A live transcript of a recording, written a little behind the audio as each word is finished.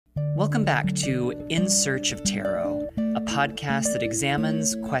Welcome back to In Search of Tarot, a podcast that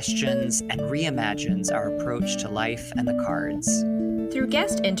examines, questions, and reimagines our approach to life and the cards. Through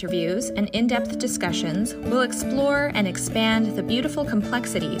guest interviews and in-depth discussions, we'll explore and expand the beautiful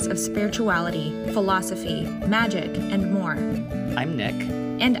complexities of spirituality, philosophy, magic, and more. I'm Nick.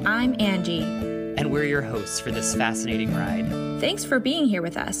 And I'm Angie. And we're your hosts for this fascinating ride. Thanks for being here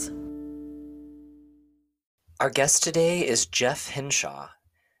with us. Our guest today is Jeff Hinshaw.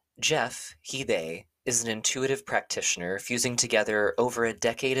 Jeff, he, they, is an intuitive practitioner fusing together over a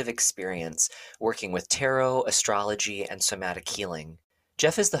decade of experience working with tarot, astrology, and somatic healing.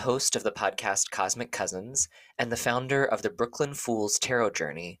 Jeff is the host of the podcast Cosmic Cousins and the founder of the Brooklyn Fools Tarot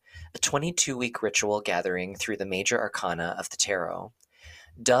Journey, a 22-week ritual gathering through the major arcana of the tarot.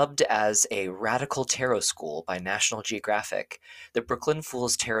 Dubbed as a radical tarot school by National Geographic, the Brooklyn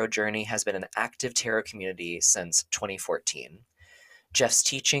Fools Tarot Journey has been an active tarot community since 2014. Jeff's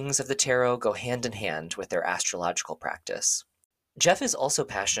teachings of the tarot go hand in hand with their astrological practice. Jeff is also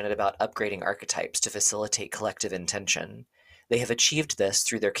passionate about upgrading archetypes to facilitate collective intention. They have achieved this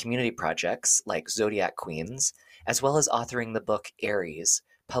through their community projects like Zodiac Queens, as well as authoring the book Aries,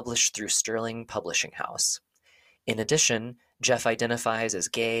 published through Sterling Publishing House. In addition, Jeff identifies as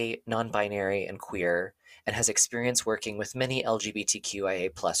gay, non-binary, and queer, and has experience working with many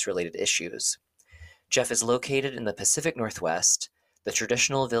LGBTQIA+ related issues. Jeff is located in the Pacific Northwest, the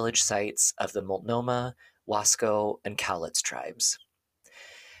traditional village sites of the Multnomah, Wasco, and Cowlitz tribes.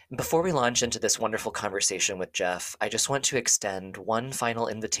 Before we launch into this wonderful conversation with Jeff, I just want to extend one final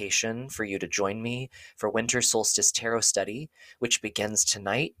invitation for you to join me for Winter Solstice Tarot Study, which begins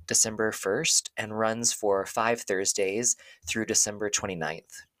tonight, December 1st, and runs for 5 Thursdays through December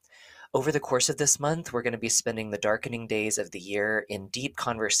 29th. Over the course of this month, we're going to be spending the darkening days of the year in deep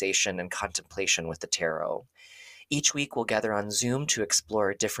conversation and contemplation with the tarot. Each week, we'll gather on Zoom to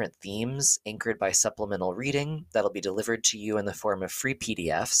explore different themes anchored by supplemental reading that'll be delivered to you in the form of free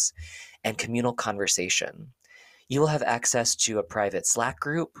PDFs and communal conversation. You will have access to a private Slack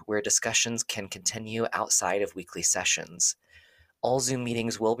group where discussions can continue outside of weekly sessions. All Zoom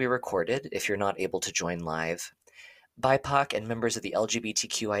meetings will be recorded if you're not able to join live. BIPOC and members of the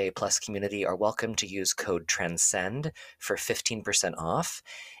LGBTQIA+ community are welcome to use code TRANSCEND for 15% off.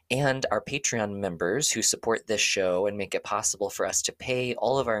 And our Patreon members who support this show and make it possible for us to pay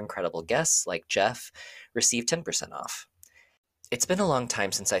all of our incredible guests like Jeff receive 10% off. It's been a long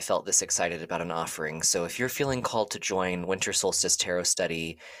time since I felt this excited about an offering, so if you're feeling called to join Winter Solstice Tarot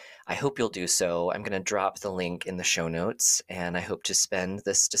Study, I hope you'll do so. I'm going to drop the link in the show notes, and I hope to spend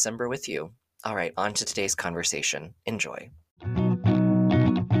this December with you. All right, on to today's conversation. Enjoy.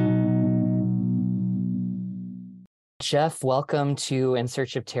 Jeff, welcome to In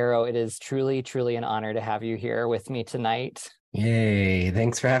Search of Tarot. It is truly, truly an honor to have you here with me tonight. Yay,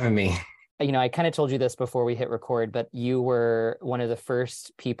 thanks for having me. You know, I kind of told you this before we hit record, but you were one of the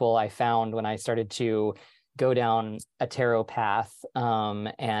first people I found when I started to go down a tarot path,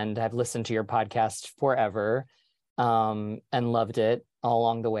 and I've listened to your podcast forever, and loved it all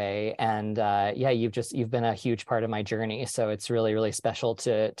along the way. And you've been a huge part of my journey. So it's really, really special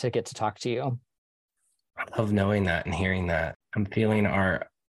to get to talk to you. I love knowing that and hearing that. I'm feeling our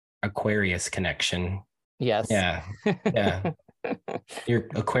Aquarius connection. Yes. Yeah. Yeah. Your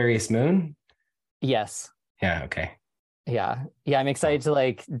Aquarius moon? Yes. Yeah. Okay. Yeah. I'm excited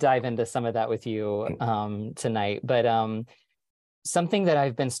to dive into some of that with you tonight. But something that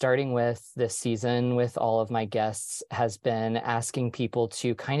I've been starting with this season with all of my guests has been asking people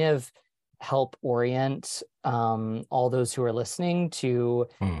to kind of help orient all those who are listening to,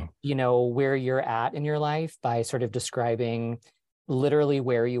 where you're at in your life by sort of describing literally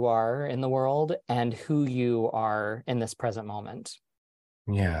where you are in the world and who you are in this present moment.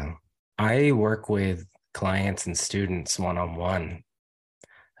 Yeah. I work with clients and students one-on-one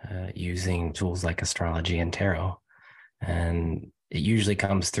using tools like astrology and tarot. And it usually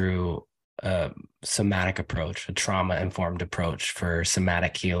comes through a somatic approach, a trauma-informed approach for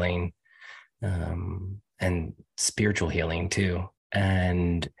somatic healing, and spiritual healing too.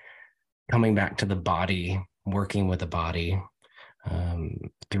 And coming back to the body, working with the body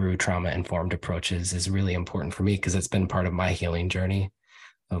through trauma-informed approaches is really important for me because it's been part of my healing journey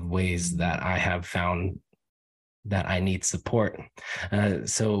of ways that I have found that I need support.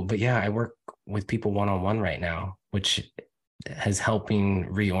 I work with people one-on-one right now, which is helping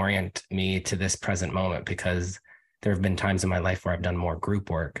reorient me to this present moment because there have been times in my life where I've done more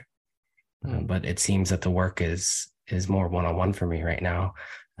group work. But it seems that the work is more one-on-one for me right now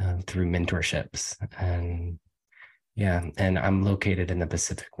through mentorships. And I'm located in the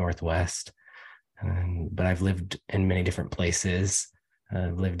Pacific Northwest, but I've lived in many different places.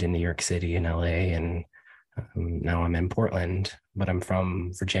 lived in New York City and LA, and now I'm in Portland, but I'm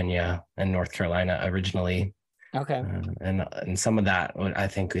from Virginia and North Carolina originally. Okay. And some of that, what I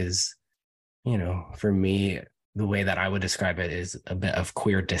think is, for me, the way that I would describe it is a bit of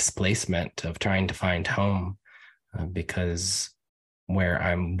queer displacement of trying to find home, because where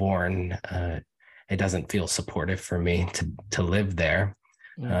I'm born, it doesn't feel supportive for me to live there.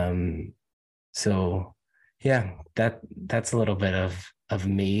 So yeah, that's a little bit of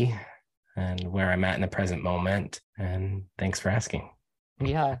me and where I'm at in the present moment. And thanks for asking.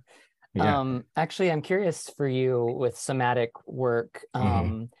 Yeah. Actually, I'm curious for you with somatic work.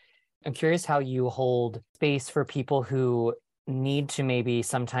 I'm curious how you hold space for people who need to maybe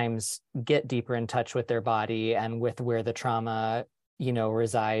sometimes get deeper in touch with their body and with where the trauma,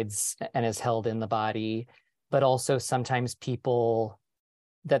 resides and is held in the body, but also sometimes people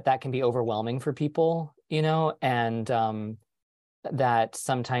that can be overwhelming for people, and that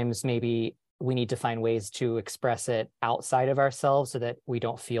sometimes maybe we need to find ways to express it outside of ourselves so that we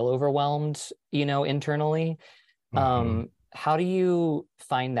don't feel overwhelmed, internally. How do you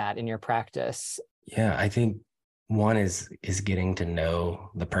find that in your practice? Yeah, I think one is getting to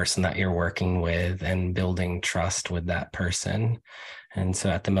know the person that you're working with and building trust with that person. And so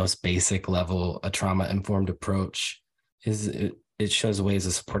at the most basic level, a trauma-informed approach it shows ways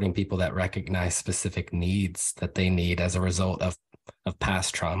of supporting people that recognize specific needs that they need as a result of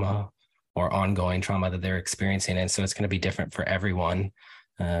past trauma or ongoing trauma that they're experiencing. And so it's going to be different for everyone.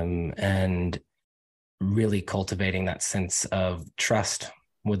 And really cultivating that sense of trust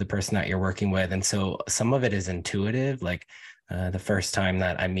with the person that you're working with. And so some of it is intuitive, like the first time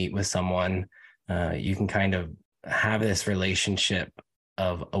that I meet with someone, you can kind of have this relationship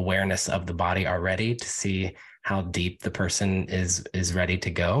of awareness of the body already to see how deep the person is ready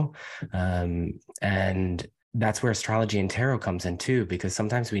to go. And that's where astrology and tarot comes in too, because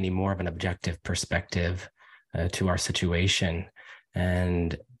sometimes we need more of an objective perspective to our situation.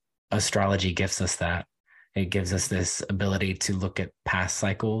 And astrology gives us that. It gives us this ability to look at past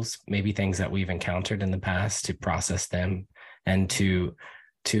cycles, maybe things that we've encountered in the past, to process them and to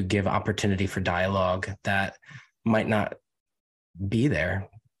give opportunity for dialogue that might not be there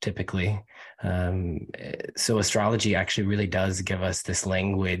typically. So astrology actually really does give us this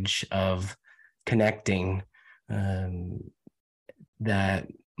language of connecting that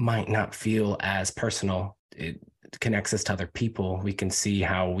might not feel as personal. It connects us to other people. We can see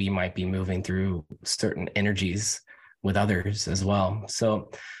how we might be moving through certain energies with others as well.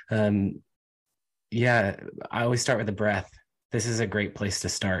 So yeah, I always start with the breath. This is a great place to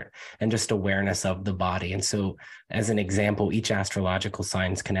start, and just awareness of the body. And so as an example, each astrological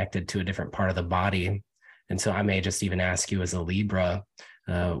sign is connected to a different part of the body. And so I may just even ask you as a Libra,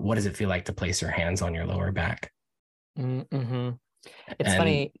 what does it feel like to place your hands on your lower back? It's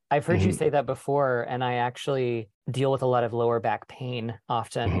funny. I've heard you say that before, and I actually deal with a lot of lower back pain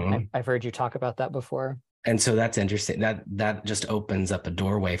often. I've heard you talk about that before. And so that's interesting. That just opens up a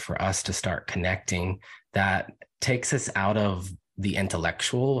doorway for us to start connecting. That takes us out of the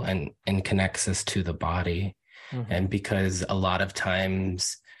intellectual and connects us to the body. And because a lot of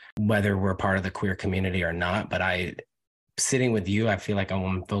times, whether we're part of the queer community or not, but sitting with you, I feel like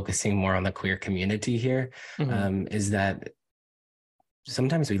I'm focusing more on the queer community here, is that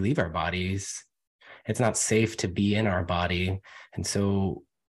sometimes we leave our bodies. It's not safe to be in our body. And so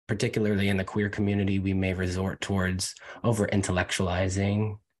particularly in the queer community, we may resort towards over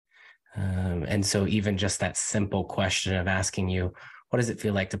intellectualizing. And so even just that simple question of asking you, what does it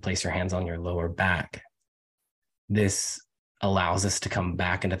feel like to place your hands on your lower back? This allows us to come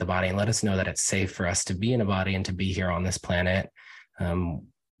back into the body and let us know that it's safe for us to be in a body and to be here on this planet,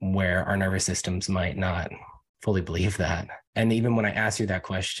 where our nervous systems might not fully believe that. And even when I asked you that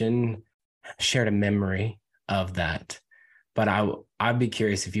question, I shared a memory of that. But I'd be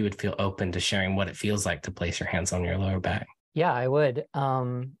curious if you would feel open to sharing what it feels like to place your hands on your lower back. Yeah, I would.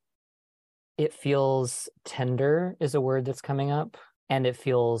 It feels tender is a word that's coming up, and it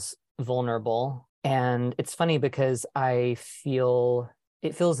feels vulnerable. And it's funny because it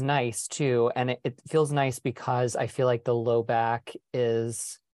feels nice too. And it feels nice because I feel like the low back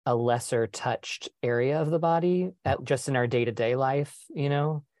is a lesser touched area of the body just in our day-to-day life,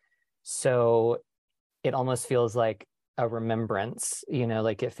 So it almost feels like a remembrance,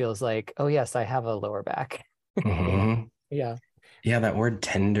 like it feels like, oh yes, I have a lower back. Yeah. Yeah, that word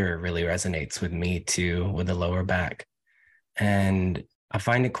tender really resonates with me too, with the lower back. And I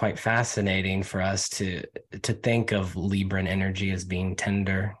find it quite fascinating for us to think of Libran energy as being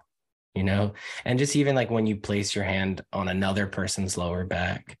tender, and just even like when you place your hand on another person's lower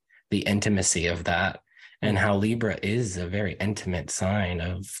back, the intimacy of that and how Libra is a very intimate sign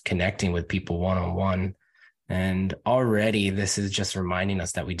of connecting with people one-on-one. And already this is just reminding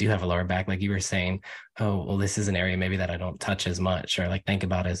us that we do have a lower back. Like you were saying, oh, well, this is an area maybe that I don't touch as much or like think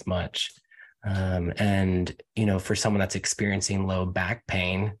about as much. And, you know, for someone that's experiencing low back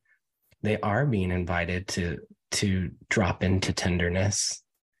pain, they are being invited to drop into tenderness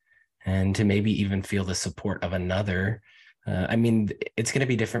and to maybe even feel the support of another. I mean, it's going to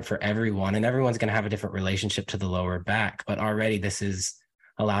be different for everyone, and everyone's going to have a different relationship to the lower back, but already this has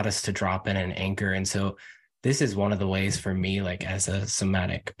allowed us to drop in and anchor. And so this is one of the ways for me, like as a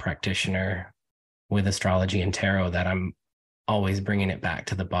somatic practitioner with astrology and tarot, that I'm always bringing it back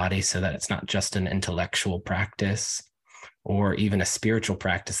to the body so that it's not just an intellectual practice or even a spiritual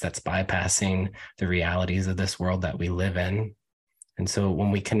practice that's bypassing the realities of this world that we live in. And so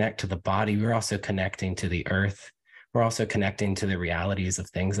when we connect to the body, we're also connecting to the earth. We're also connecting to the realities of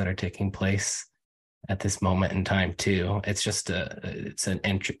things that are taking place at this moment in time too. It's just it's an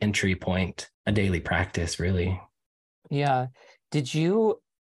entry point, a daily practice, really. Yeah. Did you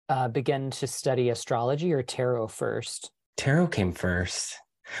begin to study astrology or tarot first? Tarot came first,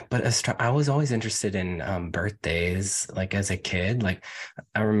 but I was always interested in birthdays. Like as a kid, like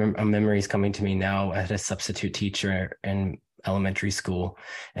I remember a memories coming to me now. I had a substitute teacher in elementary school,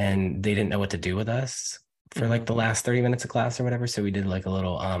 and they didn't know what to do with us for like the last 30 minutes of class or whatever. So we did like a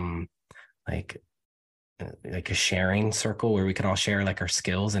little like a sharing circle where we could all share like our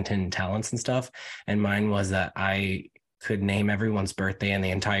skills and hidden talents and stuff. And mine was that I could name everyone's birthday in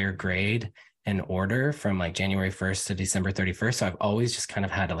the entire grade in order from like January 1st to December 31st. So I've always just kind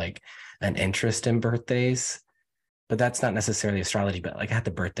of had like an interest in birthdays, but that's not necessarily astrology, but like I had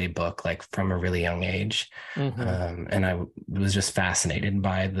the birthday book like from a really young age. And I was just fascinated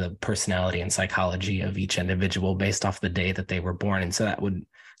by the personality and psychology of each individual based off the day that they were born. And so that would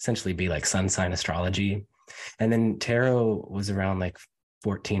essentially be like sun sign astrology. And then tarot was around like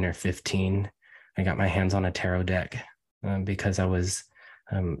 14 or 15. I got my hands on a tarot deck because I was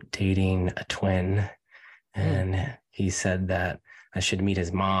dating a twin, and he said that I should meet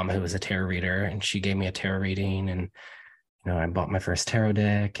his mom, who was a tarot reader, and she gave me a tarot reading. And, you know, I bought my first tarot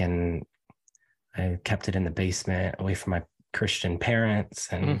deck and I kept it in the basement away from my Christian parents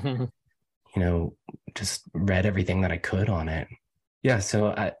and, you know, just read everything that I could on it. Yeah.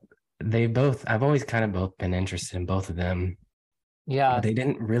 So I've always kind of both been interested in both of them. Yeah. But they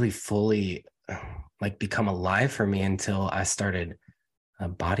didn't really fully like become alive for me until I started a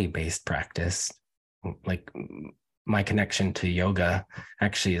body-based practice. Like my connection to yoga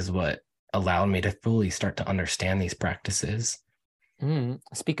actually is what allowed me to fully start to understand these practices.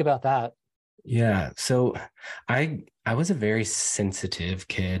 Speak about that. Yeah. So I was a very sensitive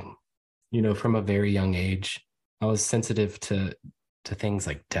kid, you know, from a very young age. I was sensitive to things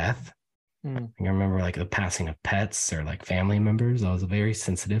like death. I remember like the passing of pets or like family members. I was very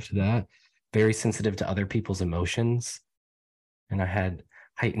sensitive to that, very sensitive to other people's emotions. And I had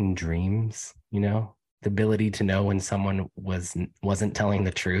heightened dreams, you know, the ability to know when someone wasn't telling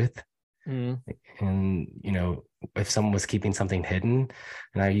the truth. And, you know, if someone was keeping something hidden.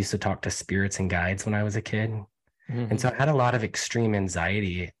 And I used to talk to spirits and guides when I was a kid. And so I had a lot of extreme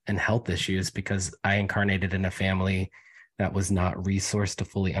anxiety and health issues because I incarnated in a family that was not resourced to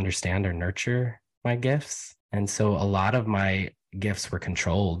fully understand or nurture my gifts. And so a lot of my gifts were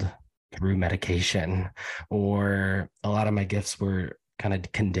controlled through medication, or a lot of my gifts were kind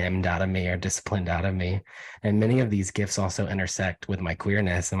of condemned out of me or disciplined out of me. And many of these gifts also intersect with my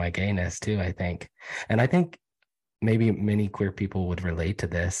queerness and my gayness too, I think. And I think maybe many queer people would relate to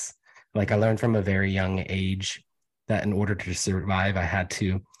this. Like I learned from a very young age that in order to survive, I had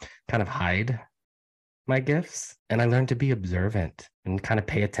to kind of hide my gifts. And I learned to be observant and kind of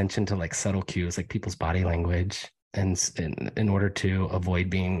pay attention to like subtle cues, like people's body language, and in order to avoid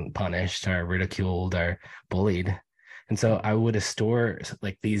being punished or ridiculed or bullied. And so I would store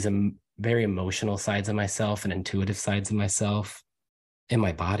like these very emotional sides of myself and intuitive sides of myself in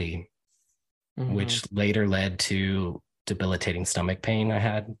my body, which later led to debilitating stomach pain I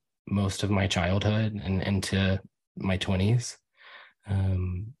had most of my childhood and into my 20s.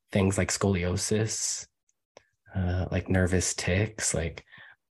 Things like scoliosis, like nervous tics, like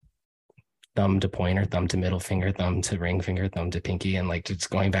thumb to pointer, thumb to middle finger, thumb to ring finger, thumb to pinky, and like just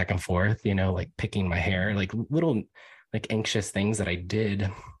going back and forth, you know, like picking my hair, like little like anxious things that I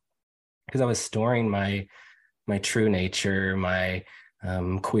did because I was storing my true nature, my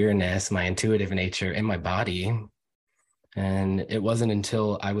queerness, my intuitive nature in my body. And it wasn't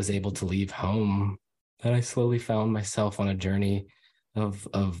until I was able to leave home that I slowly found myself on a journey of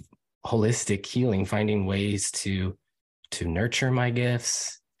holistic healing, finding ways to nurture my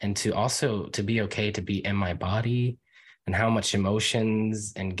gifts, and to also to be okay to be in my body, and how much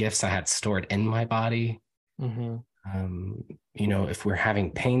emotions and gifts I had stored in my body. Mm-hmm. If we're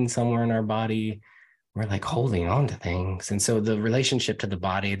having pain somewhere in our body, we're like holding on to things. And so the relationship to the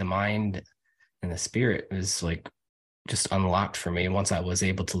body, the mind, and the spirit is like just unlocked for me once I was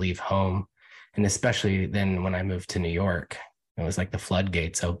able to leave home. And especially then when I moved to New York, it was like the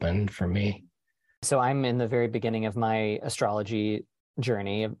floodgates opened for me. So I'm in the very beginning of my astrology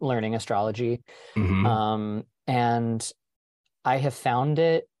journey of learning astrology. Mm-hmm. And I have found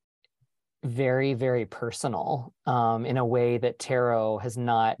it very, very personal, in a way that tarot has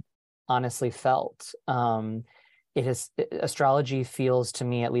not honestly felt. Astrology feels to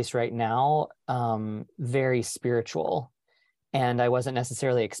me, at least right now, very spiritual. And I wasn't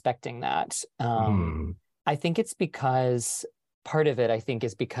necessarily expecting that. I think it's because part of it, I think,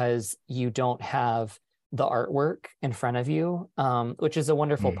 is because you don't have the artwork in front of you, which is a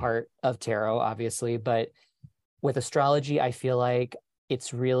wonderful part of tarot, obviously. But with astrology, I feel like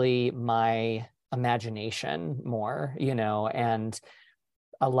it's really my imagination more, and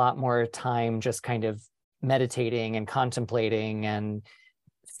a lot more time just kind of meditating and contemplating and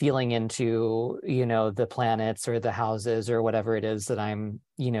feeling into, the planets or the houses or whatever it is that I'm,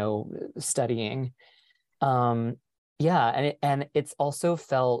 studying. And it's also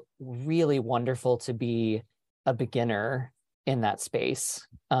felt really wonderful to be a beginner in that space,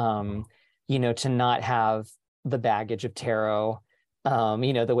 to not have the baggage of tarot,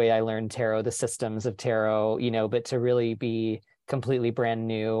 the way I learned tarot, the systems of tarot, but to really be completely brand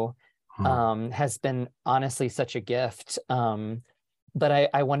new, has been honestly such a gift. But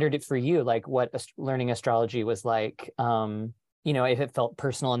I wondered it for you, like what learning astrology was like, if it felt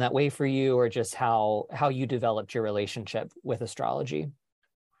personal in that way for you, or just how you developed your relationship with astrology.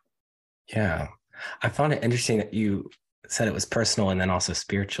 Yeah, I found it interesting that you said it was personal and then also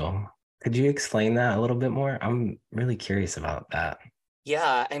spiritual. Could you explain that a little bit more? I'm really curious about that.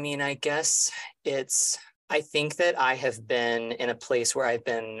 Yeah, I mean, I guess I think that I have been in a place where I've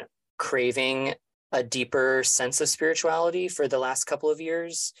been craving a deeper sense of spirituality for the last couple of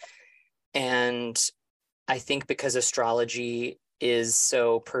years. And I think because astrology is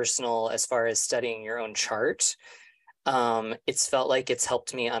so personal as far as studying your own chart, it's felt like it's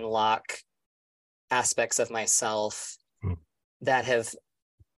helped me unlock aspects of myself that have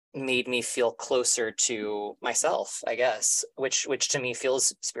made me feel closer to myself, I guess, which to me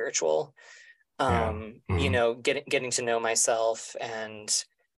feels spiritual. Getting to know myself and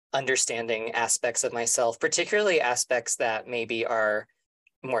understanding aspects of myself, particularly aspects that maybe are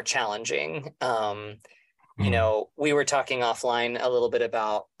more challenging. We were talking offline a little bit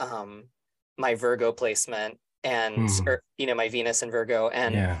about my Virgo placement and my Venus and Virgo,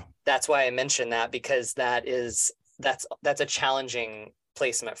 and that's why I mentioned that, because that's a challenging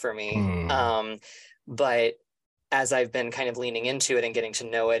placement for me. But as I've been kind of leaning into it and getting to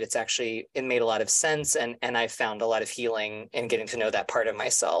know it, it made a lot of sense, and I found a lot of healing in getting to know that part of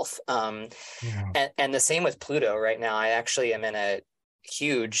myself. And the same with Pluto right now. I actually am in a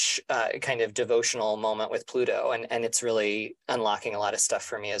huge kind of devotional moment with Pluto, and it's really unlocking a lot of stuff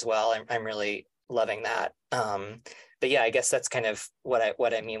for me as well. I'm really loving that. But yeah, I guess that's kind of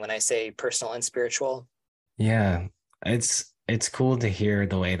what I mean when I say personal and spiritual. Yeah, it's cool to hear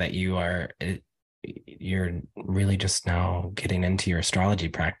the way that you're really just now getting into your astrology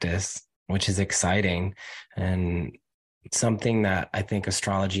practice, which is exciting, and something that I think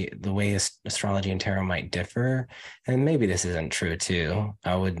the way astrology and tarot might differ, and maybe this isn't true too.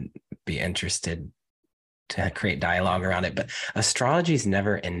 I would be interested to create dialogue around it, but astrology is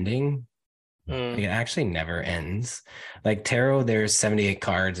never ending. It actually never ends. Like tarot, there's 78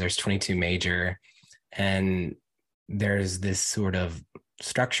 cards, there's 22 major, and there's this sort of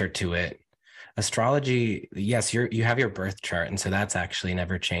structure to it. Astrology, yes, you have your birth chart, and so that's actually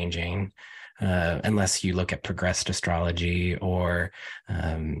never changing, unless you look at progressed astrology or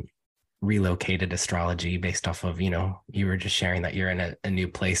relocated astrology based off of, you were just sharing that you're in a new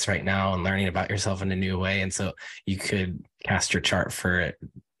place right now and learning about yourself in a new way, and so you could cast your chart for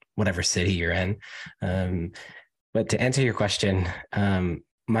whatever city you're in. But to answer your question,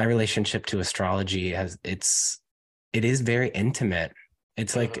 my relationship to astrology it is very intimate.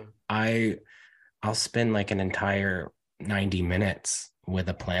 It's like I'll spend like an entire 90 minutes with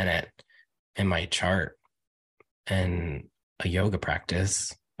a planet in my chart and a yoga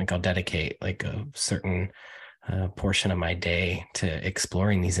practice. Like I'll dedicate like a certain portion of my day to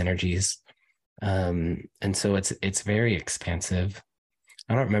exploring these energies. And so it's very expansive.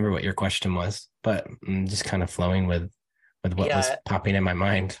 I don't remember what your question was, but I'm just kind of flowing with what was popping in my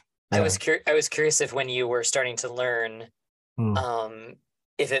mind. I was curious if when you were starting to learn,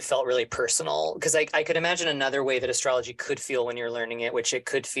 if it felt really personal, because I could imagine another way that astrology could feel when you're learning it, which it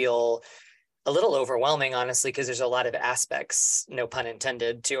could feel a little overwhelming, honestly, because there's a lot of aspects, no pun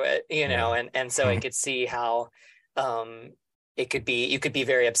intended, to it, and so I could see how it could be, you could be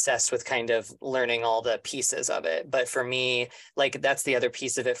very obsessed with kind of learning all the pieces of it. But for me, like, that's the other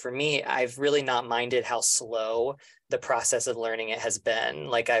piece of it for me. I've really not minded how slow the process of learning it has been.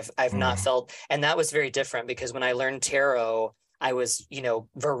 Like I've not felt, and that was very different because when I learned tarot, I was,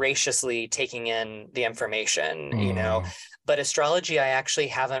 voraciously taking in the information, but astrology, I actually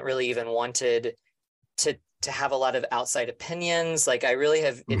haven't really even wanted to have a lot of outside opinions. Like I really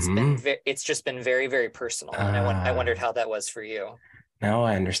have, it's just been very, very personal. And I wondered how that was for you. Now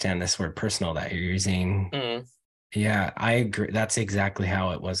I understand this word personal that you're using. Yeah, I agree. That's exactly how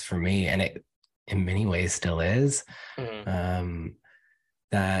it was for me. And it in many ways still is.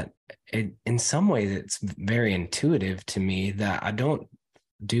 That it, in some ways, it's very intuitive to me that I don't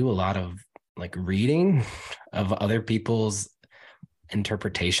do a lot of like reading of other people's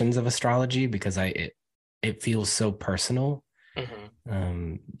interpretations of astrology because it feels so personal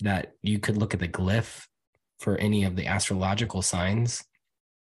that you could look at the glyph for any of the astrological signs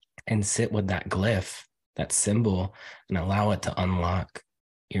and sit with that glyph, that symbol, and allow it to unlock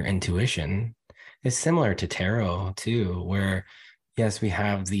your intuition. It's similar to tarot too, where yes, we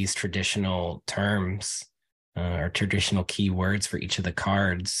have these traditional terms or traditional keywords for each of the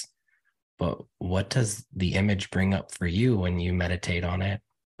cards, but what does the image bring up for you when you meditate on it?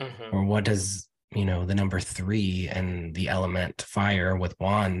 Or what does, the number 3 and the element fire with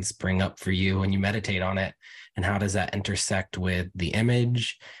wands bring up for you when you meditate on it? And how does that intersect with the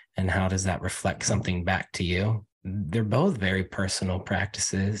image? And how does that reflect something back to you? They're both very personal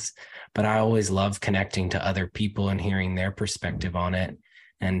practices, but I always love connecting to other people and hearing their perspective on it.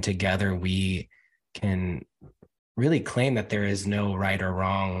 And together we can really claim that there is no right or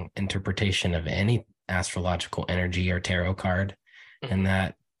wrong interpretation of any astrological energy or tarot card. And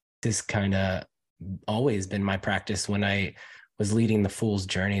that this kind of always been my practice when I was leading the Fool's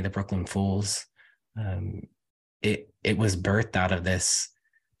Journey, the Brooklyn Fools. It was birthed out of this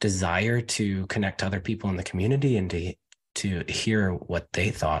desire to connect to other people in the community and to hear what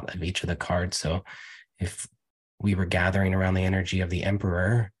they thought of each of the cards. So if we were gathering around the energy of the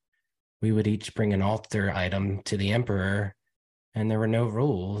Emperor, we would each bring an altar item to the Emperor, and there were no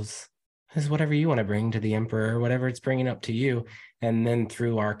rules. It's whatever you want to bring to the Emperor, whatever it's bringing up to you. And then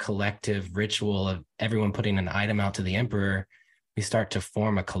through our collective ritual of everyone putting an item out to the Emperor, we start to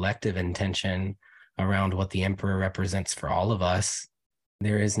form a collective intention around what the Emperor represents for all of us.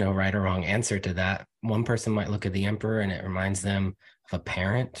 There is no right or wrong answer to that. One person might look at the Emperor and it reminds them of a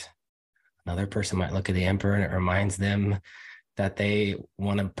parent. Another person might look at the Emperor and it reminds them that they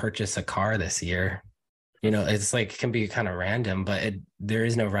want to purchase a car this year. It's like, it can be kind of random, but there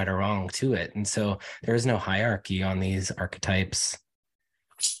is no right or wrong to it. And so there is no hierarchy on these archetypes.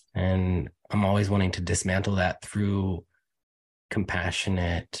 And I'm always wanting to dismantle that through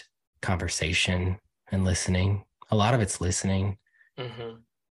compassionate conversation and listening. A lot of it's listening.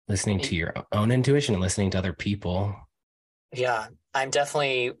 Listening to your own intuition and listening to other people. Yeah, I'm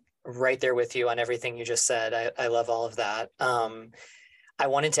definitely right there with you on everything you just said. I love all of that. I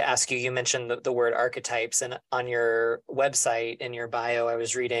wanted to ask you, you mentioned the word archetypes, and on your website, in your bio, I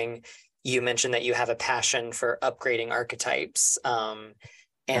was reading, you mentioned that you have a passion for upgrading archetypes.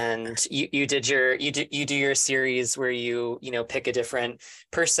 And you do your series where you pick a different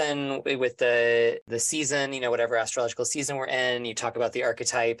person with the season, whatever astrological season we're in, you talk about the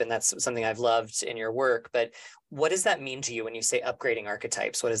archetype, and that's something I've loved in your work. But what does that mean to you when you say upgrading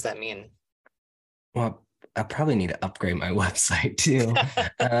archetypes? What does that mean? Well, I probably need to upgrade my website too.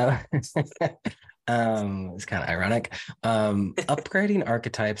 It's kind of ironic. Upgrading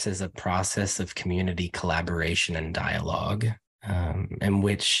archetypes is a process of community collaboration and dialogue. In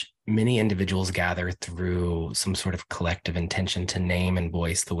which many individuals gather through some sort of collective intention to name and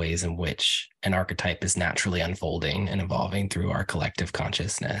voice the ways in which an archetype is naturally unfolding and evolving through our collective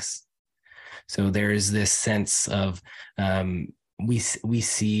consciousness. So there's this sense of, we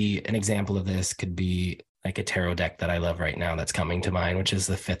see an example of this could be like a tarot deck that I love right now that's coming to mind, which is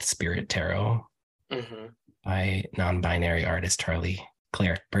the Fifth Spirit Tarot by non-binary artist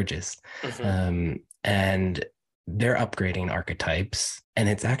Claire Burgess. And they're upgrading archetypes, and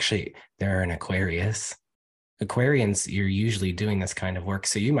it's actually, they're an Aquarius. Aquarians, you're usually doing this kind of work,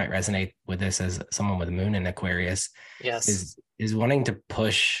 so you might resonate with this as someone with a moon in Aquarius. Yes, is wanting to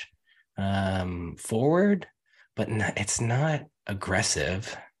push forward, but it's not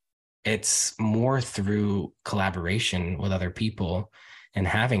aggressive. It's more through collaboration with other people and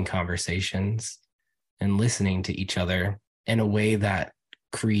having conversations and listening to each other in a way that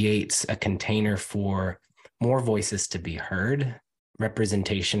creates a container for more voices to be heard,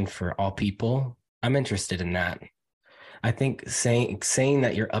 representation for all people. I'm interested in that. I think saying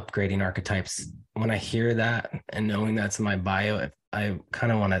that you're upgrading archetypes, when I hear that and knowing that's in my bio, I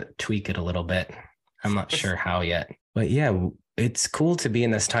kind of want to tweak it a little bit. I'm not sure how yet. But yeah, it's cool to be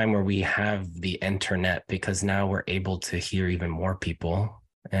in this time where we have the internet, because now we're able to hear even more people,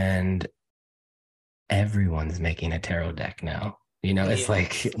 and everyone's making a tarot deck now. It's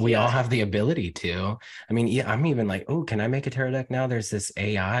like we all have the ability to. I mean, yeah, I'm even like, oh, can I make a tarot deck now? There's this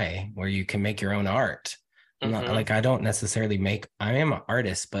AI where you can make your own art. Not, like, I don't necessarily I am an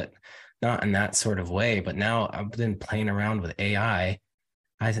artist, but not in that sort of way. But now I've been playing around with AI.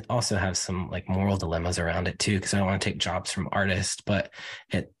 I also have some like moral dilemmas around it too, because I don't want to take jobs from artists. But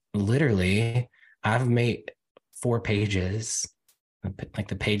it literally, I've made 4 pages, like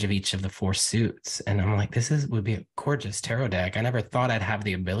the page of each of the 4 suits. And I'm like, would be a gorgeous tarot deck. I never thought I'd have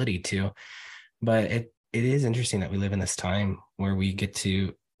the ability to, but it is interesting that we live in this time where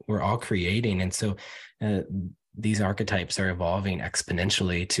we're all creating. And so these archetypes are evolving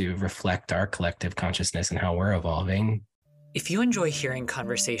exponentially to reflect our collective consciousness and how we're evolving. If you enjoy hearing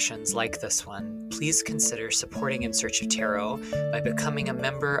conversations like this one, please consider supporting In Search of Tarot by becoming a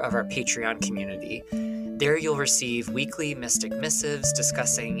member of our Patreon community. There you'll receive weekly mystic missives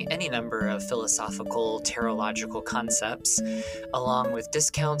discussing any number of philosophical, tarological concepts, along with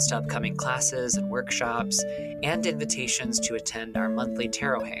discounts to upcoming classes and workshops, and invitations to attend our monthly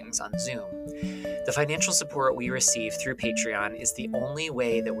tarot hangs on Zoom. The financial support we receive through Patreon is the only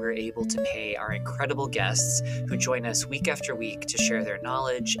way that we're able to pay our incredible guests who join us week after week to share their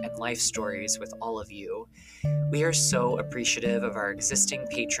knowledge and life stories with all of you. We are so appreciative of our existing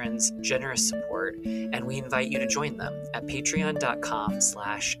patrons' generous support, and we invite you to join them at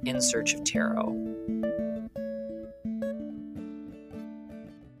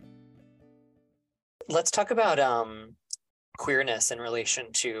patreon.com/insearchoftarot. Let's talk about queerness in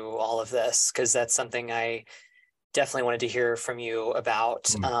relation to all of this, because that's something I definitely wanted to hear from you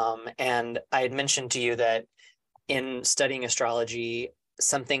about. And I had mentioned to you that in studying astrology,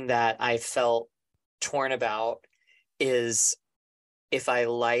 something that I felt torn about is if I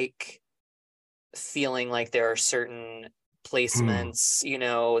like feeling like there are certain placements,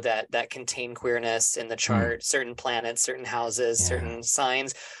 that contain queerness in the chart, certain planets, certain houses, certain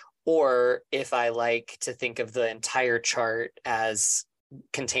signs, or if I like to think of the entire chart as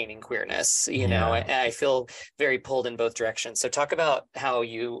containing queerness. I feel very pulled in both directions. So talk about how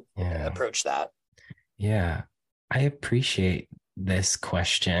you approach that. Yeah, I appreciate this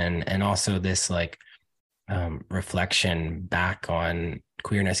question, and also this reflection back on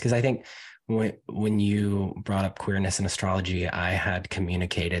queerness, because I think when you brought up queerness in astrology, I had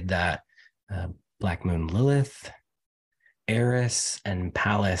communicated that Black Moon Lilith, Eris, and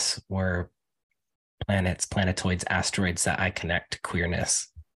Pallas were planets, planetoids, asteroids that I connect to queerness.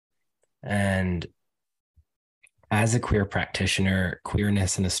 And as a queer practitioner,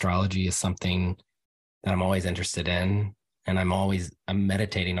 queerness in astrology is something that I'm always interested in. And I'm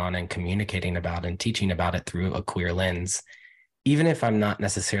meditating on and communicating about and teaching about it through a queer lens. Even if I'm not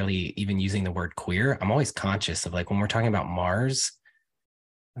necessarily even using the word queer, I'm always conscious of, like, when we're talking about Mars,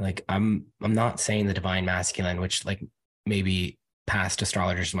 like I'm not saying the divine masculine, which like maybe past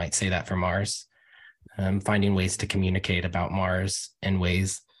astrologers might say that for Mars. I'm finding ways to communicate about Mars in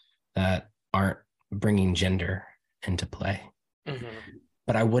ways that aren't bringing gender into play.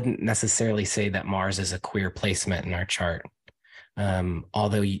 But I wouldn't necessarily say that Mars is a queer placement in our chart.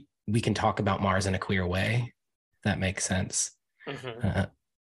 Although we can talk about Mars in a queer way, if that makes sense.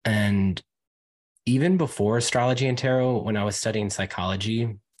 And even before astrology and tarot, when I was studying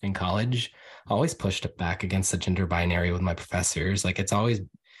psychology in college, I always pushed it back against the gender binary with my professors. Like it's always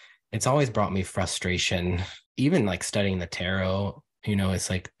brought me frustration. Even like studying the tarot, it's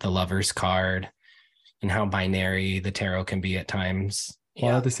like the Lover's card and how binary the tarot can be at times.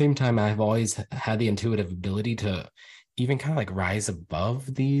 While at the same time, I've always had the intuitive ability to even kind of like rise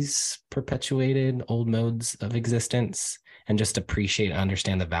above these perpetuated old modes of existence and just appreciate and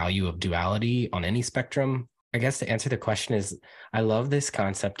understand the value of duality on any spectrum. I guess to answer the question is, I love this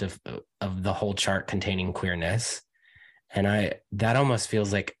concept of the whole chart containing queerness. And that almost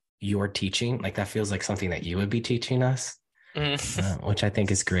feels like you're teaching, like that feels like something that you would be teaching us, which I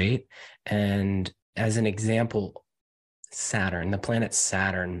think is great. And as an example, Saturn, the planet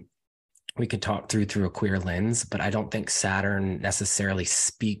Saturn, we could talk through a queer lens, but I don't think Saturn necessarily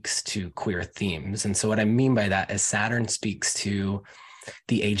speaks to queer themes. And so what I mean by that is Saturn speaks to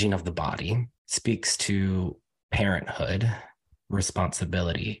the aging of the body, speaks to parenthood,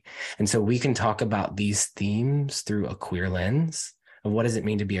 responsibility. And so we can talk about these themes through a queer lens, of what does it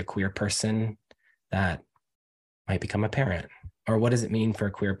mean to be a queer person that might become a parent? Or what does it mean for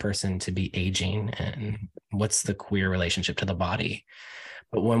a queer person to be aging? And what's the queer relationship to the body?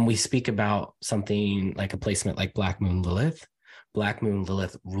 But when we speak about something like a placement like Black Moon Lilith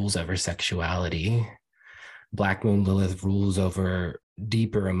rules over sexuality. Black Moon Lilith rules over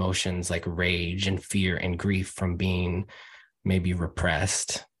deeper emotions like rage and fear and grief from being maybe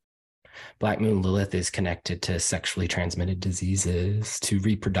repressed. Black Moon Lilith is connected to sexually transmitted diseases, to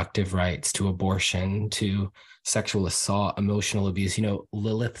reproductive rights, to abortion, to sexual assault, emotional abuse.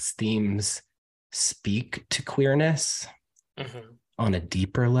 Lilith's themes speak to queerness on a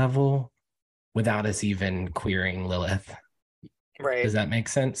deeper level without us even queering Lilith. Right. Does that make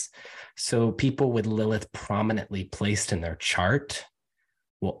sense? So people with Lilith prominently placed in their chart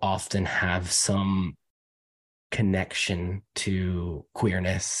will often have some connection to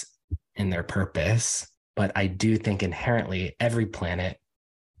queerness in their purpose. But I do think inherently every planet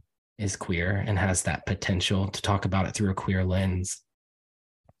is queer and has that potential to talk about it through a queer lens.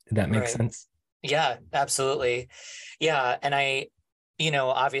 Did that make sense? Yeah, absolutely. Yeah. And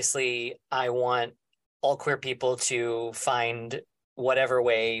obviously I want all queer people to find whatever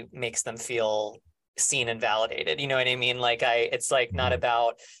way makes them feel seen and validated. You know what I mean? Like it's like not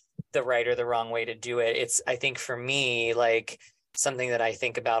about the right or the wrong way to do it. I think for me, like something that I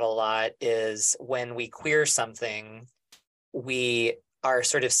think about a lot is when we queer something, we are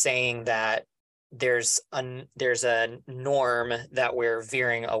sort of saying that there's a norm that we're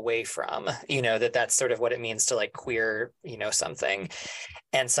veering away from, that's sort of what it means to like queer, something.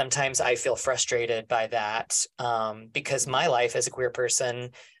 And sometimes I feel frustrated by that because my life as a queer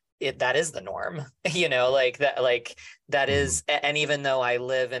person, that is the norm, that is. And even though I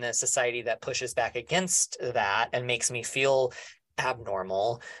live in a society that pushes back against that and makes me feel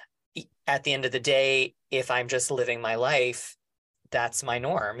abnormal, at the end of the day, if I'm just living my life, that's my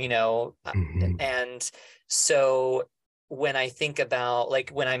norm, and so when I think about like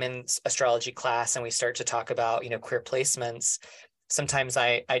when I'm in astrology class and we start to talk about, queer placements, sometimes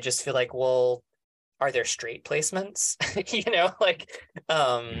I just feel like, well, are there straight placements?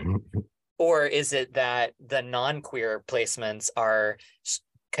 Or is it that the non-queer placements are,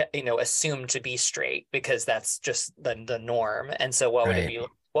 assumed to be straight because that's just the norm? And so what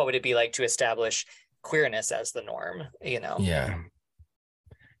would it be like to establish queerness as the norm,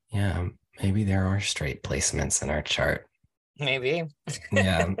 Yeah, maybe there are straight placements in our chart. Maybe.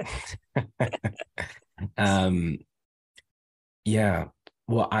 Yeah. Yeah.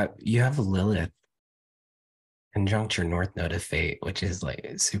 Well, you have Lilith conjunct your North Node of Fate, which is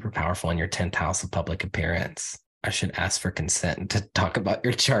like super powerful in your 10th house of public appearance. I should ask for consent to talk about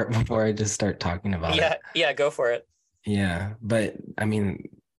your chart before I just start talking about it. Yeah, go for it. Yeah, but I mean,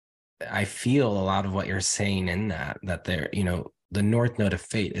 I feel a lot of what you're saying in that there, the North Node of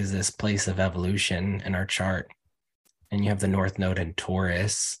Fate is this place of evolution in our chart. And you have the North Node in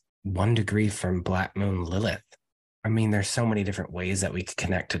Taurus, 1 degree from Black Moon Lilith. I mean, there's so many different ways that we could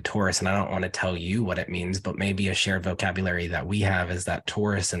connect to Taurus, and I don't want to tell you what it means, but maybe a shared vocabulary that we have is that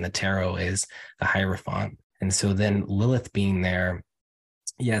Taurus in the tarot is the Hierophant. And so then Lilith being there,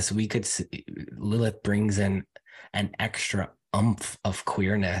 yes, we could see Lilith brings in an extra oomph of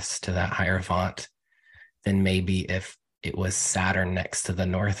queerness to that Hierophant than maybe if it was Saturn next to the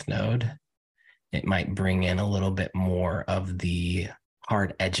North Node. It might bring in a little bit more of the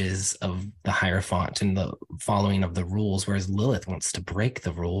hard edges of the Hierophant and the following of the rules, whereas Lilith wants to break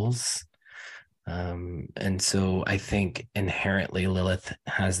the rules. And so I think inherently Lilith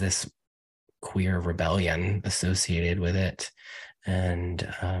has this queer rebellion associated with it. And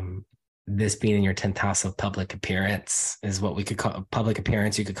this being in your 10th house of public appearance is what we could call public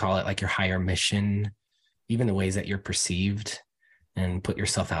appearance. You could call it like your higher mission, even the ways that you're perceived and put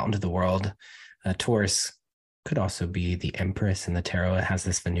yourself out into the world. Taurus could also be the Empress in the tarot. It has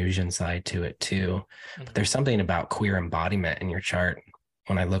this Venusian side to it too. But there's something about queer embodiment in your chart.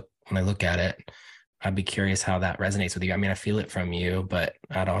 When I look at it, I'd be curious how that resonates with you. I mean, I feel it from you, but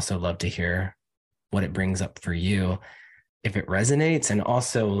I'd also love to hear what it brings up for you, if it resonates, and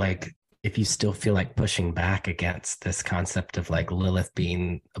also like if you still feel like pushing back against this concept of like Lilith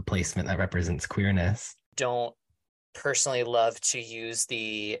being a placement that represents queerness. Don't personally love to use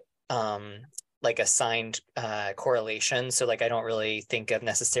the like assigned correlation. So like I don't really think of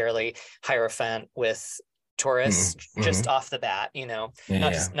necessarily Hierophant with Taurus just off the bat,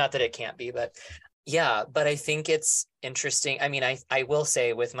 not that it can't be, but yeah. But I think it's interesting. I mean, I will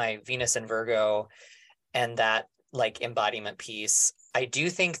say with my Venus and Virgo and that like embodiment piece, I do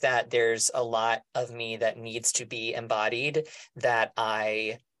think that there's a lot of me that needs to be embodied that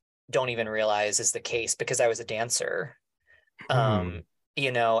I don't even realize is the case because I was a dancer.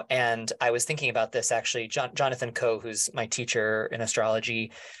 You know, and I was thinking about this actually. Jonathan Coe, who's my teacher in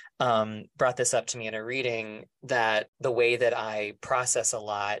astrology, brought this up to me in a reading, that the way that I process a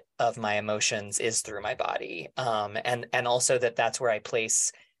lot of my emotions is through my body, and also that's where I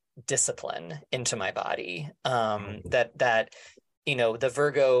place discipline into my body. That you know, the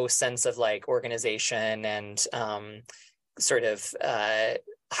Virgo sense of like organization and sort of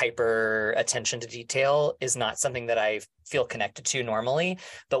hyper attention to detail is not something that I feel connected to normally.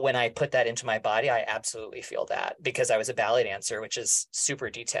 But when I put that into my body, I absolutely feel that, because I was a ballet dancer, which is super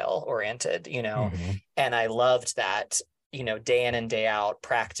detail oriented, you know, and I loved that, you know, day in and day out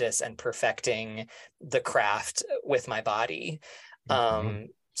practice and perfecting the craft with my body.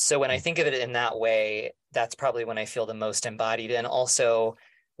 So when I think of it in that way, that's probably when I feel the most embodied. And also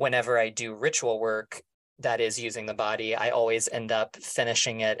whenever I do ritual work that is using the body, I always end up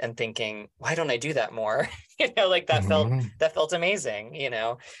finishing it and thinking, why don't I do that more? You know, like that felt amazing, you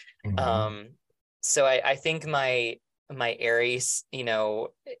know? So I think my Aries, you know,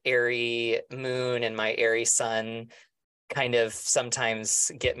 Airy moon and my Airy sun kind of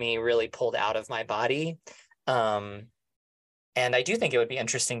sometimes get me really pulled out of my body. And I do think it would be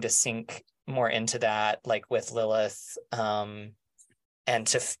interesting to sink more into that, like with Lilith, and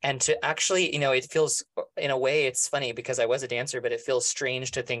to actually, you know, it feels, in a way, it's funny because I was a dancer, but it feels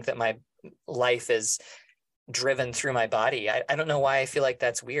strange to think that my life is driven through my body. I don't know why I feel like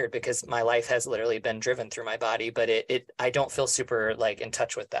that's weird, because my life has literally been driven through my body, but I don't feel super like in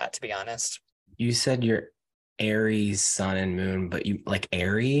touch with that, to be honest. You said you're Aries sun and moon, but you like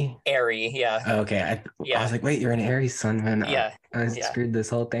Airy? Airy, yeah. Okay. I was like, wait, you're an Aries sun, man. Yeah. I screwed this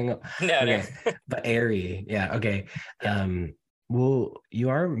whole thing up. No, okay. No. But Airy, yeah, okay. Yeah. Well, you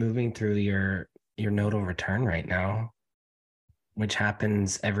are moving through your nodal return right now, which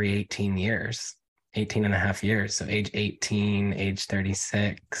happens every 18 years, 18 and a half years. So age 18, age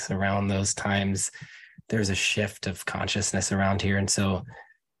 36, around those times, there's a shift of consciousness around here. And so,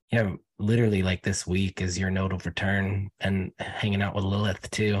 yeah, literally like this week is your nodal return, and hanging out with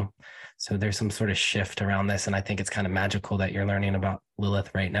Lilith too. So there's some sort of shift around this. And I think it's kind of magical that you're learning about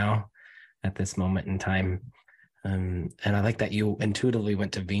Lilith right now at this moment in time. And I like that you intuitively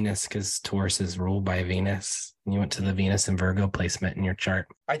went to Venus, because Taurus is ruled by Venus. And you went to the Venus and Virgo placement in your chart.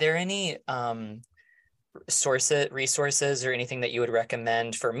 Are there any resources or anything that you would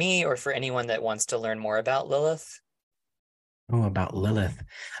recommend for me or for anyone that wants to learn more about Lilith? Oh, about Lilith.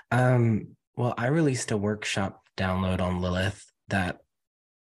 Well, I released a workshop download on Lilith that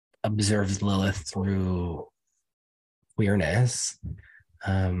observes Lilith through queerness.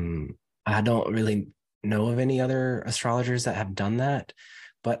 I don't really know of any other astrologers that have done that,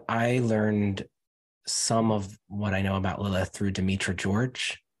 but I learned some of what I know about Lilith through Demetra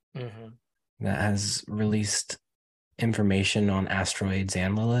George, that has released information on asteroids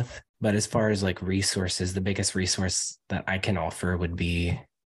and Lilith. But as far as like resources, the biggest resource that I can offer would be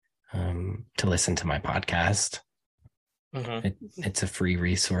to listen to my podcast. It's a free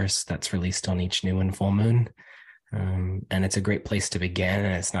resource that's released on each new and full moon. And it's a great place to begin.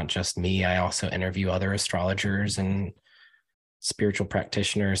 And it's not just me. I also interview other astrologers and spiritual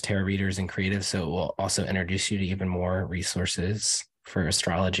practitioners, tarot readers, and creatives. So it will also introduce you to even more resources for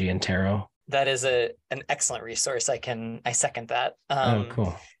astrology and tarot. That is an excellent resource. I second that. Oh,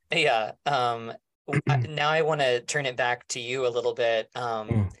 cool. Yeah. Now I want to turn it back to you a little bit.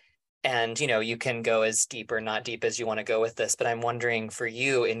 And, you know, you can go as deep or not deep as you want to go with this, but I'm wondering for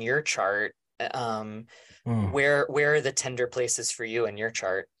you in your chart, where are the tender places for you in your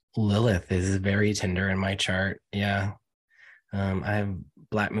chart? Lilith is very tender in my chart. Yeah. I have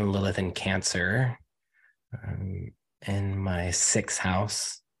Black Moon Lilith in Cancer, in my 6th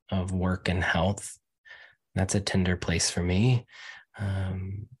house of work and health. That's a tender place for me.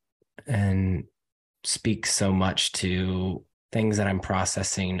 And speaks so much to things that I'm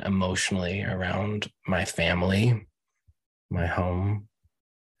processing emotionally around my family, my home.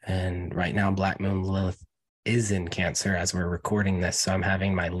 And right now, Black Moon Lilith is in Cancer as we're recording this. So I'm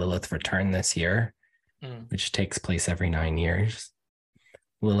having my Lilith return this year, which takes place every 9 years.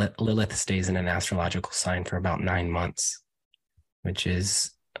 Lilith stays in an astrological sign for about 9 months, which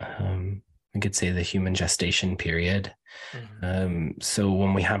is, we could say, the human gestation period. So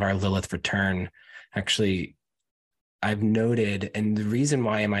when we have our Lilith return, actually, I've noted, and the reason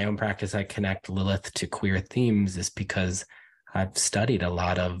why in my own practice I connect Lilith to queer themes is because I've studied a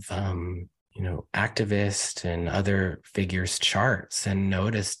lot of, activist and other figures' charts and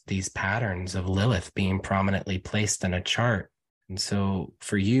noticed these patterns of Lilith being prominently placed in a chart. And so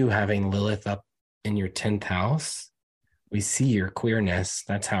for you having Lilith up in your 10th house, we see your queerness.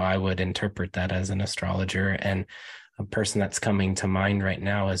 That's how I would interpret that as an astrologer. And a person that's coming to mind right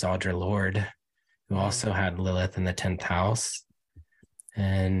now is Audre Lorde, who also had Lilith in the 10th house.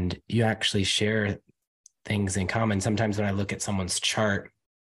 And you actually share things in common. Sometimes when I look at someone's chart,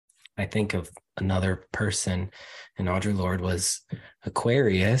 I think of another person, and Audre Lorde was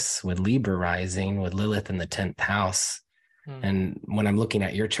Aquarius with Libra rising with Lilith in the 10th house. And when I'm looking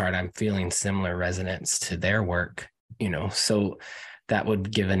at your chart, I'm feeling similar resonance to their work, so that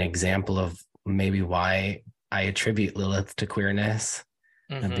would give an example of maybe why I attribute Lilith to queerness,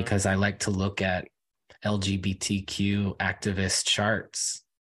 because I like to look at LGBTQ activist charts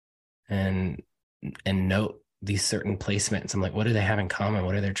and note these certain placements. I'm like, what do they have in common?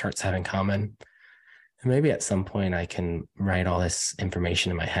 What do their charts have in common? And maybe at some point I can write all this information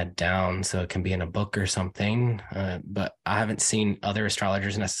in my head down so it can be in a book or something. But I haven't seen other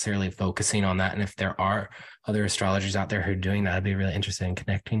astrologers necessarily focusing on that. And if there are other astrologers out there who are doing that, I'd be really interested in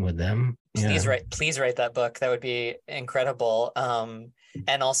connecting with them. Please write that book. That would be incredible.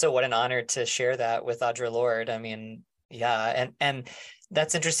 And also what an honor to share that with Audre Lorde. I mean, yeah. And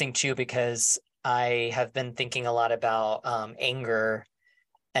that's interesting too, because I have been thinking a lot about anger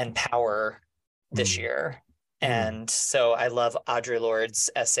and power this year. And so I love Audre Lorde's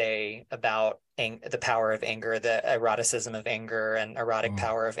essay about the power of anger, the eroticism of anger and erotic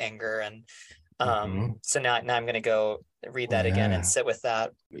power of anger. And so now I'm going to go read that again and sit with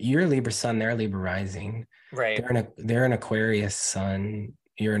that. You're a Libra sun, they're a Libra rising. Right. They're an Aquarius sun,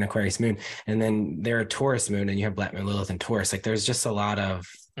 you're an Aquarius moon, and then they're a Taurus moon, and you have Black Moon Lilith and Taurus. Like there's just a lot of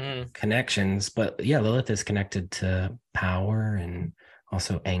connections. But yeah, Lilith is connected to power and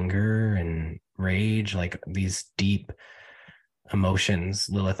also anger and rage, like these deep emotions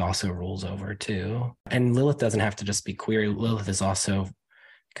Lilith also rules over too. And Lilith doesn't have to just be queer. Lilith is also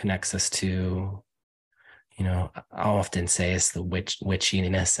connects us to, I'll often say it's the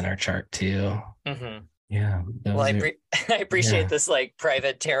witchiness in our chart too. Yeah. Well, I appreciate this like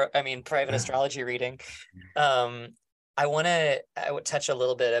private astrology reading. I would touch a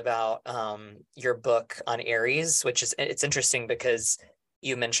little bit about your book on Aries, it's interesting because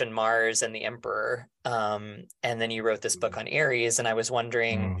you mentioned Mars and the Emperor, and then you wrote this book on Aries, and I was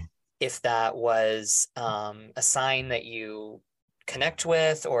wondering if that was a sign that you connect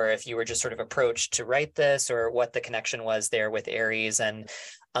with, or if you were just sort of approached to write this, or what the connection was there with Aries. And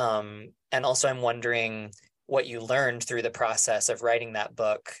also I'm wondering what you learned through the process of writing that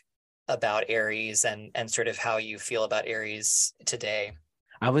book about Aries, and sort of how you feel about Aries today.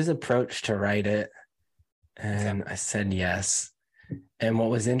 I was approached to write it, and I said yes. And what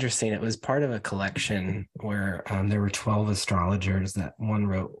was interesting, it was part of a collection where there were 12 astrologers that one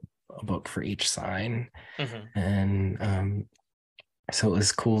wrote a book for each sign. And so it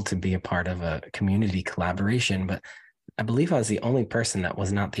was cool to be a part of a community collaboration. But I believe I was the only person that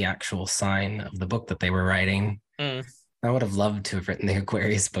was not the actual sign of the book that they were writing. I would have loved to have written the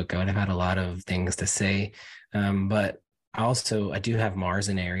Aquarius book. I would have had a lot of things to say. But I do have Mars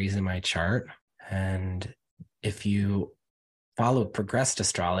and Aries in my chart. And if you follow progressed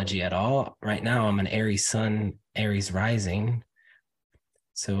astrology at all, right now I'm an Aries sun, Aries rising.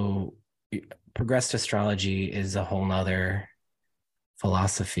 So progressed astrology is a whole nother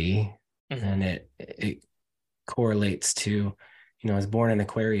philosophy, and it correlates to, I was born in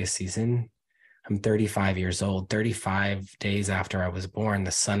Aquarius season. I'm 35 years old. 35 days after I was born,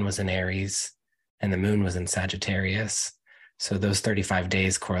 the sun was in Aries and the moon was in Sagittarius. So those 35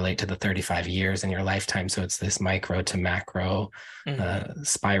 days correlate to the 35 years in your lifetime. So it's this micro to macro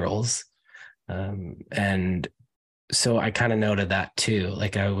spirals. And so I kind of noted that too.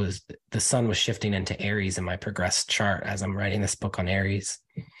 Like the sun was shifting into Aries in my progressed chart as I'm writing this book on Aries.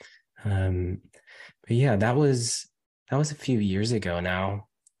 But yeah, that was a few years ago now.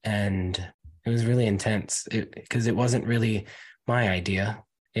 And it was really intense because it wasn't really my idea.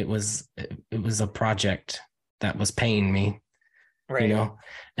 It was a project that was paying me. Right.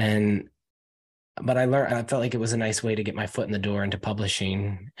 But I felt like it was a nice way to get my foot in the door into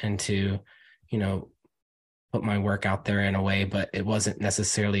publishing and to, put my work out there in a way, but it wasn't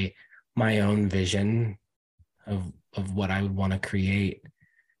necessarily my own vision of what I would want to create.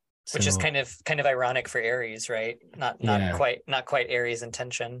 Which is kind of ironic for Aries, right? Not quite Aries'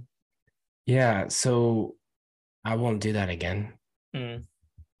 intention. Yeah. So I won't do that again. And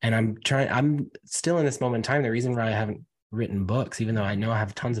I'm still in this moment in time. The reason why I haven't written books, even though I know I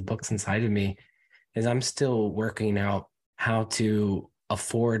have tons of books inside of me, is I'm still working out how to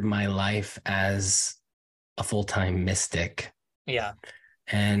afford my life as a full-time mystic. Yeah.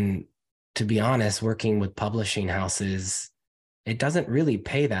 And to be honest, working with publishing houses, it doesn't really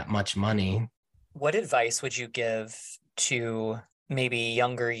pay that much money. What advice would you give to maybe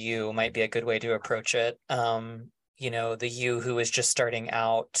younger you, might be a good way to approach it? the you who is just starting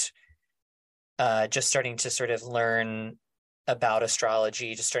out, just starting to sort of learn about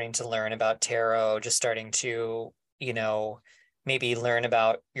astrology, just starting to learn about tarot, just starting to, maybe learn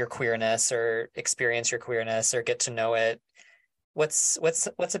about your queerness or experience your queerness or get to know it. What's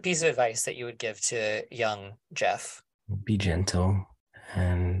a piece of advice that you would give to young Jeff? Be gentle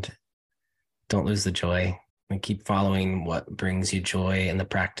and don't lose the joy, and keep following what brings you joy in the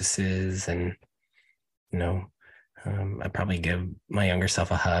practices. And, I'd probably give my younger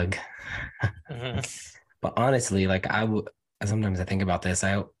self a hug. Mm-hmm. But honestly, like sometimes I think about this,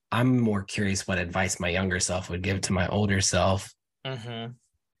 I'm more curious what advice my younger self would give to my older self. Mm-hmm.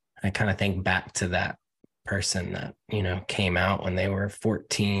 I kind of think back to that person that, came out when they were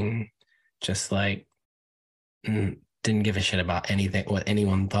 14, just like didn't give a shit about anything, what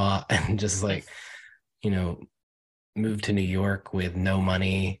anyone thought, and just like, moved to New York with no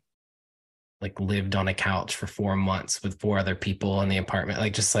money, like lived on a couch for 4 months with 4 other people in the apartment.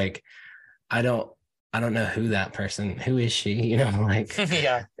 Like, just like, I don't know who is she, like,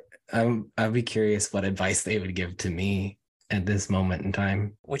 yeah. I'd be curious what advice they would give to me at this moment in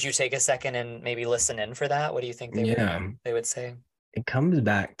time. Would you take a second and maybe listen in for that? What do you think they would say? It comes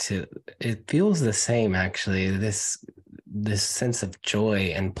back to, it feels the same, actually, this sense of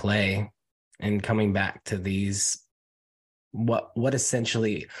joy and play, and coming back to these, what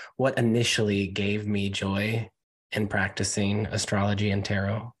initially gave me joy in practicing astrology and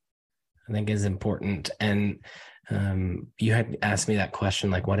tarot, I think is important. And you had asked me that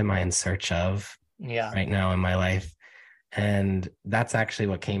question, like, what am I in search of right now in my life? And that's actually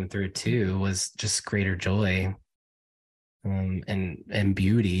what came through too, was just greater joy and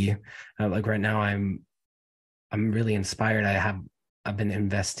beauty. Like right now I'm really inspired. I've been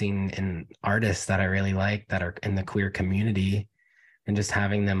investing in artists that I really like that are in the queer community, and just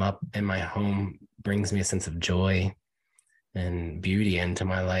having them up in my home brings me a sense of joy and beauty into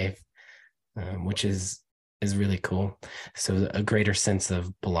my life, which is really cool. So a greater sense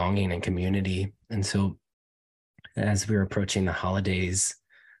of belonging and community. And so as we're approaching the holidays,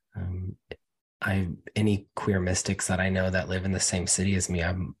 any queer mystics that I know that live in the same city as me,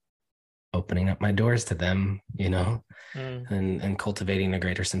 I'm opening up my doors to them, and cultivating a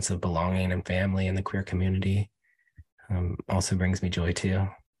greater sense of belonging and family in the queer community also brings me joy too.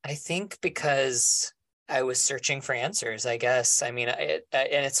 I think because I was searching for answers, I guess. I mean, and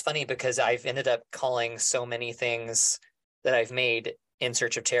it's funny because I've ended up calling so many things that I've made in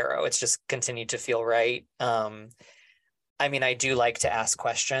search of tarot. It's just continued to feel right. I mean, I do like to ask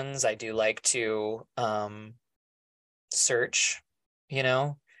questions. I do like to search,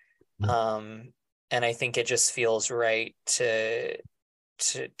 and I think it just feels right to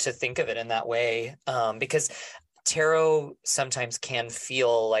think of it in that way, because tarot sometimes can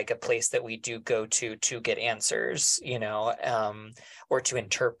feel like a place that we do go to get answers, or to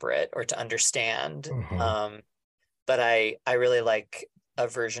interpret or to understand. Mm-hmm. But I really like a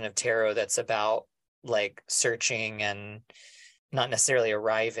version of tarot that's about like searching and not necessarily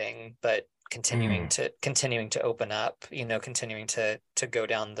arriving, but continuing to open up, continuing to go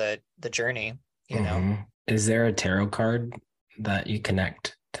down the journey, Is there a tarot card that you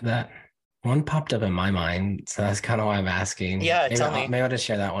connect to that? One popped up in my mind, so that's kind of why I'm asking. Yeah, tell me. Maybe I'll just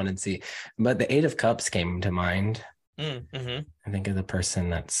share that one and see. But the 8 of Cups came to mind. Mm-hmm. I think of the person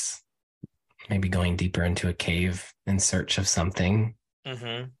that's maybe going deeper into a cave in search of something.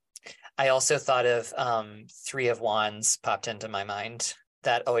 Mm-hmm. I also thought of 3 of Wands popped into my mind.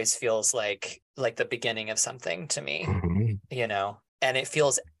 That always feels like the beginning of something to me, mm-hmm. And it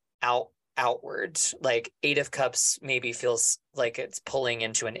feels outward. Like 8 of Cups maybe feels like it's pulling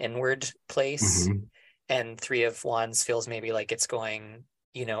into an inward place, mm-hmm. and 3 of Wands feels maybe like it's going,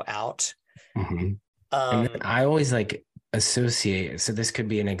 out. Mm-hmm. And then I always associate. So this could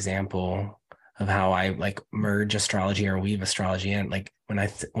be an example of how I merge astrology or weave astrology in. Like when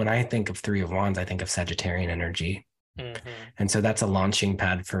I think of 3 of Wands, I think of Sagittarian energy. Mm-hmm. And so that's a launching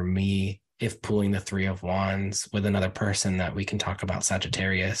pad for me, if pulling the 3 of Wands with another person that we can talk about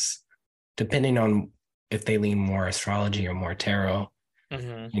Sagittarius, depending on if they lean more astrology or more tarot,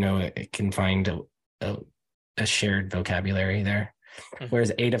 mm-hmm. It can find a shared vocabulary there. Mm-hmm.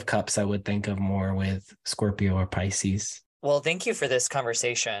 Whereas 8 of Cups, I would think of more with Scorpio or Pisces. Well, thank you for this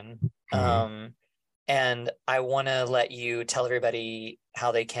conversation. Mm-hmm. And I want to let you tell everybody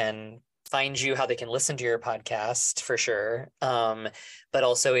how they can find you, how they can listen to your podcast for sure. But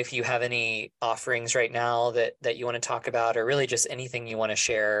also if you have any offerings right now that you want to talk about, or really just anything you want to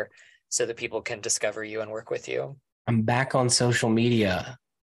share so that people can discover you and work with you. I'm back on social media.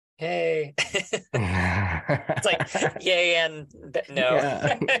 Yay. It's like, yay and no.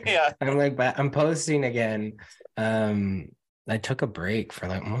 Yeah. Yeah. I'm like, I'm posting again. I took a break for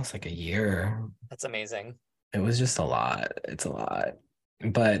like almost like a year. That's amazing. It was just a lot. It's a lot.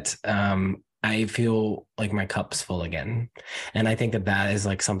 But I feel like my cup's full again. And I think that is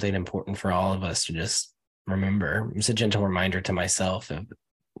like something important for all of us to just remember. It's a gentle reminder to myself of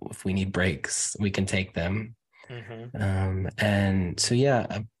if we need breaks, we can take them. Mm-hmm. And so,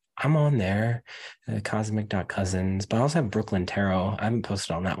 yeah, I'm on there, cosmic.cousins, but I also have Brooklyn Tarot. I haven't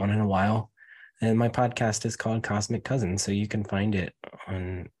posted on that one in a while. And my podcast is called Cosmic Cousins. So you can find it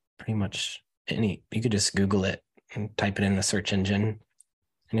on pretty much you could just Google it and type it in the search engine.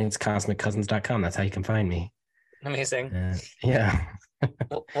 And it's cosmiccousins.com. That's how you can find me. Amazing. Yeah.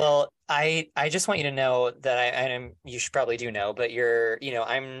 Well, I just want you to know that you should probably do know, but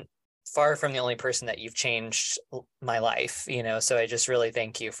I'm far from the only person that you've changed my life, so I just really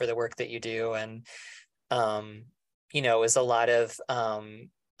thank you for the work that you do. And, it was a lot of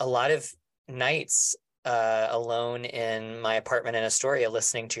nights alone in my apartment in Astoria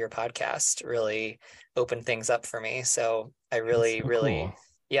listening to your podcast really opened things up for me. So I really, cool.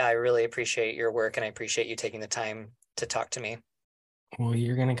 Yeah, I really appreciate your work, and I appreciate you taking the time to talk to me. Well,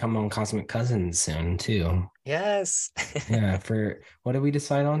 you're going to come on Cosmic Cousins soon too. Yes. Yeah. For what did we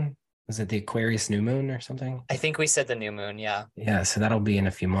decide on? Was it the Aquarius new moon or something? I think we said the new moon. Yeah. Yeah. So that'll be in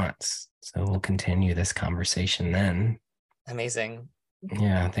a few months. So we'll continue this conversation then. Amazing.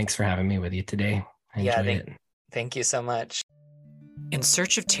 Yeah. Thanks for having me with you today. I enjoyed it. Thank you so much. In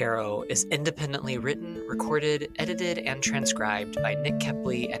Search of Tarot is independently written, recorded, edited, and transcribed by Nick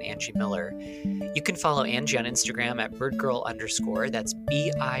Kepley and Angie Miller. You can follow Angie on Instagram at birdgirl_, that's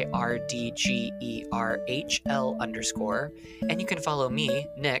BIRDGERHL_, and you can follow me,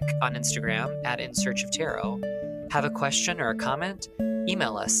 Nick, on Instagram at In Search of Tarot. Have a question or a comment?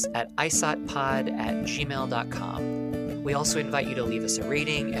 Email us at isotpod@gmail.com. We also invite you to leave us a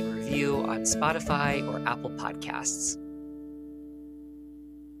rating and review on Spotify or Apple Podcasts.